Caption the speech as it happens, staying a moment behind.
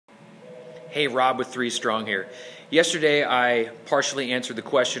Hey, Rob with 3 Strong here. Yesterday I partially answered the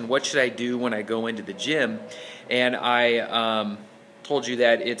question, what should I do when I go into the gym? And I told you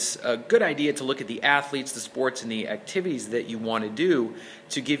that it's a good idea to look at the athletes, the sports, and the activities that you want to do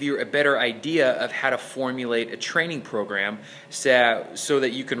to give you a better idea of how to formulate a training program so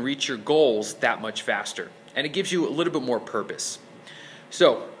that you can reach your goals that much faster. And it gives you a little bit more purpose.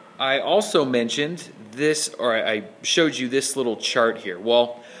 So I also mentioned this, or I showed you this little chart here.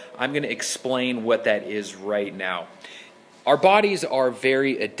 Well, I'm going to explain what that is right now. Our bodies are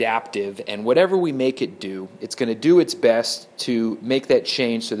very adaptive, and whatever we make it do, it's going to do its best to make that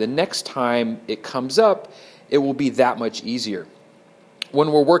change so the next time it comes up, it will be that much easier.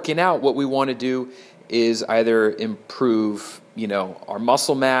 When we're working out, what we want to do is either improve, our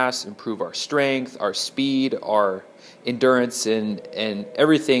muscle mass, improve our strength, our speed, our endurance, and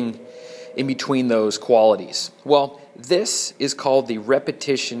everything in between those qualities. Well, this is called the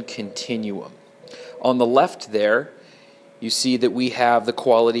repetition continuum. On the left there, you see that we have the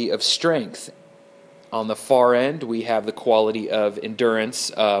quality of strength. On the far end, we have the quality of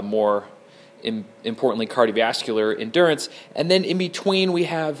endurance, more importantly cardiovascular endurance, and then in between we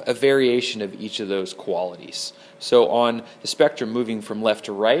have a variation of each of those qualities. So on the spectrum moving from left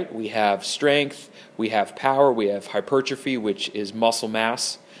to right, we have strength, we have power, we have hypertrophy, which is muscle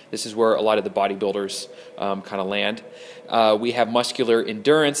mass. This is where a lot of the bodybuilders kind of land. We have muscular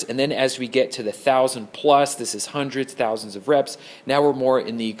endurance, and then as we get to the 1,000 plus, this is hundreds, thousands of reps. Now we're more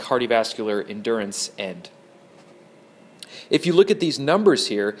in the cardiovascular endurance end. If you look at these numbers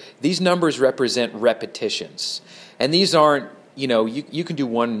here, these numbers represent repetitions. And these aren't, you can do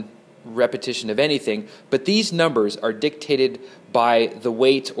one repetition of anything, but these numbers are dictated by the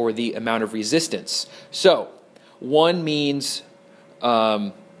weight or the amount of resistance. So, one means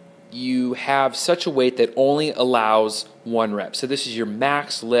you have such a weight that only allows 1 rep. So this is your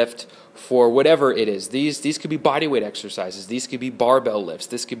max lift for whatever it is. These could be bodyweight exercises. These could be barbell lifts.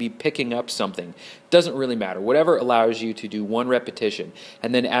 This could be picking up something. Doesn't really matter. Whatever allows you to do 1 repetition.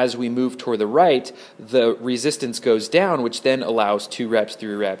 And then as we move toward the right, the resistance goes down, which then allows 2 reps,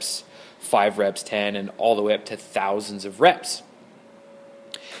 3 reps, 5 reps, 10, and all the way up to thousands of reps.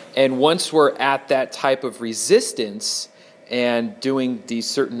 And once we're at that type of resistance and doing these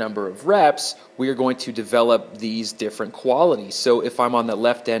certain number of reps, we are going to develop these different qualities. So if I'm on the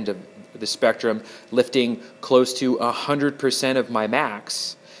left end of the spectrum, lifting close to 100% of my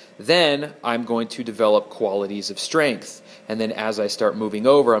max, then I'm going to develop qualities of strength. And then as I start moving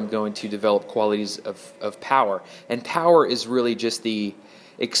over, I'm going to develop qualities of power. And power is really just the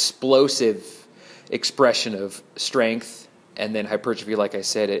explosive expression of strength. And then hypertrophy, like I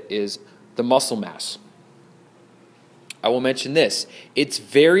said, it is the muscle mass. I will mention this. It's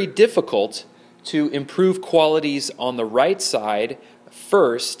very difficult to improve qualities on the right side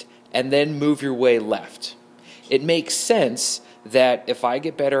first and then move your way left. It makes sense that if I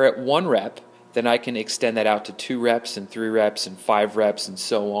get better at 1 rep, then I can extend that out to 2 reps and 3 reps and 5 reps and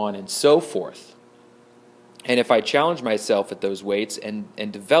so on and so forth. And if I challenge myself at those weights and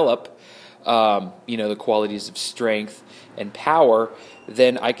develop the qualities of strength and power,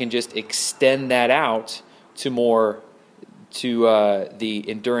 then I can just extend that out to the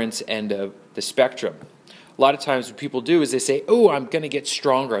endurance end of the spectrum. A lot of times what people do is they say, oh, I'm going to get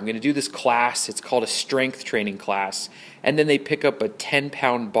stronger. I'm going to do this class. It's called a strength training class. And then they pick up a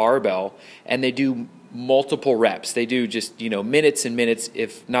 10-pound barbell and they do multiple reps. They do just, minutes and minutes,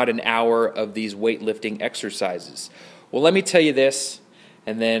 if not an hour, of these weightlifting exercises. Well, let me tell you this,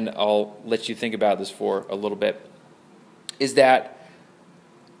 and then I'll let you think about this for a little bit, is that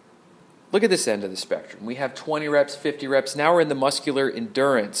look at this end of the spectrum. We have 20 reps, 50 reps. Now we're in the muscular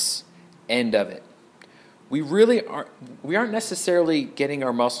endurance end of it. We aren't necessarily getting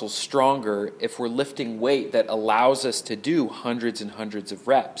our muscles stronger if we're lifting weight that allows us to do hundreds and hundreds of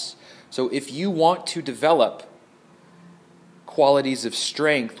reps. So if you want to develop qualities of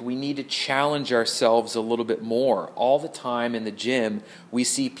strength, we need to challenge ourselves a little bit more. All the time in the gym, we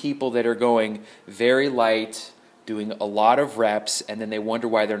see people that are going very light, doing a lot of reps, and then they wonder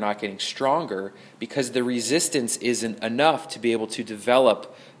why they're not getting stronger because the resistance isn't enough to be able to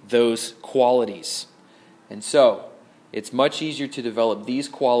develop those qualities. And so it's much easier to develop these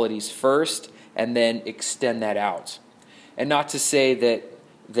qualities first and then extend that out. And not to say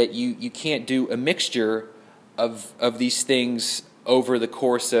that you can't do a mixture of these things over the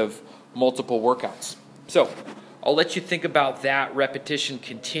course of multiple workouts. So I'll let you think about that repetition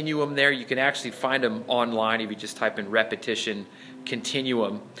continuum there. You can actually find them online if you just type in repetition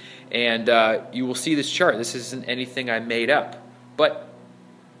continuum. And you will see this chart. This isn't anything I made up. But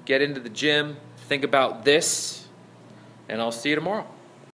get into the gym, think about this, and I'll see you tomorrow.